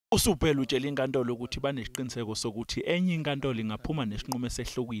Subel utshela inkantolo ukuthi banesiqiniseko sokuthi enye inkantolo ingaphuma nesinqumo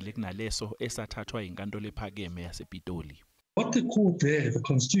esehlukile kunaleso esathathwa inkantolo ephakeme yasePitoli. What the court there, the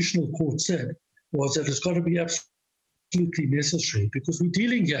Constitutional Court said, was that it's got to be absolutely necessary because we're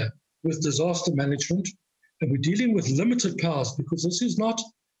dealing here with disaster management and we're dealing with limited powers because this is not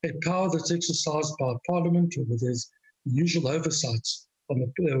a power that's exercised by Parliament or where there's usual oversights on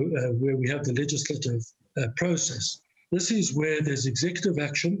the, where we have the legislative process. This is where there's executive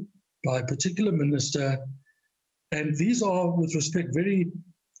action by a particular minister, and these are, with respect, very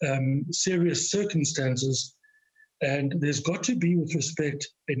serious circumstances, and there's got to be, with respect,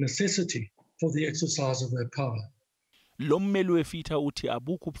 a necessity for the exercise of that power. Lo Ummeli we-FITA uthi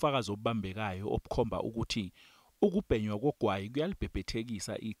abukho ubufakazi obubambekayo obukhomba ukuthi ukubhenywa kogwayi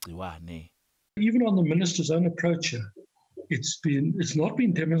kuyalibhebhethekisa igciwane. Even on the minister's own approach here, it's not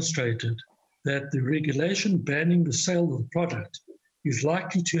been demonstrated that the regulation banning the sale of the product is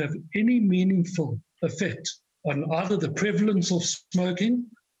likely to have any meaningful effect on either the prevalence of smoking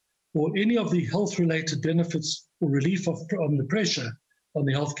or any of the health-related benefits or relief on the pressure on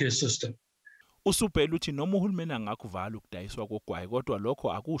the healthcare system. Subel uthi noma uhulumeni angakuvala ukudayiswa kogwayi kodwa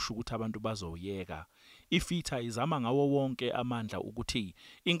lokho akusho ukuthi abantu bazoyeka. iFITA izama ngawo wonke amandla ukuthi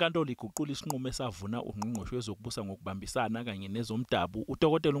inkantolo iguqule isinqumo esavuna ungqongqoshe wezokubusa ngokubambisana kanye nezomdabu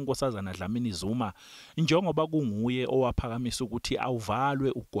uDkt uNkosazana Dlamini Zuma njengoba kunguye owaphakamisa ukuthi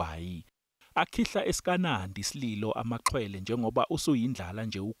awuvalwe ugwayi. Akhihla esikanandi isililo amaxhwele njengoba usuyindlala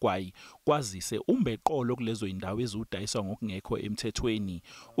nje ugwayi kwazise umbeqolo kulezo indawo ezudayiswa ngokungekho emthethweni.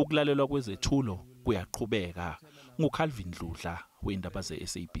 Ukulalelwa kwezethulo kuyaqhubeka. NguCalvin Dludla weindaba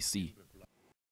zeSABC.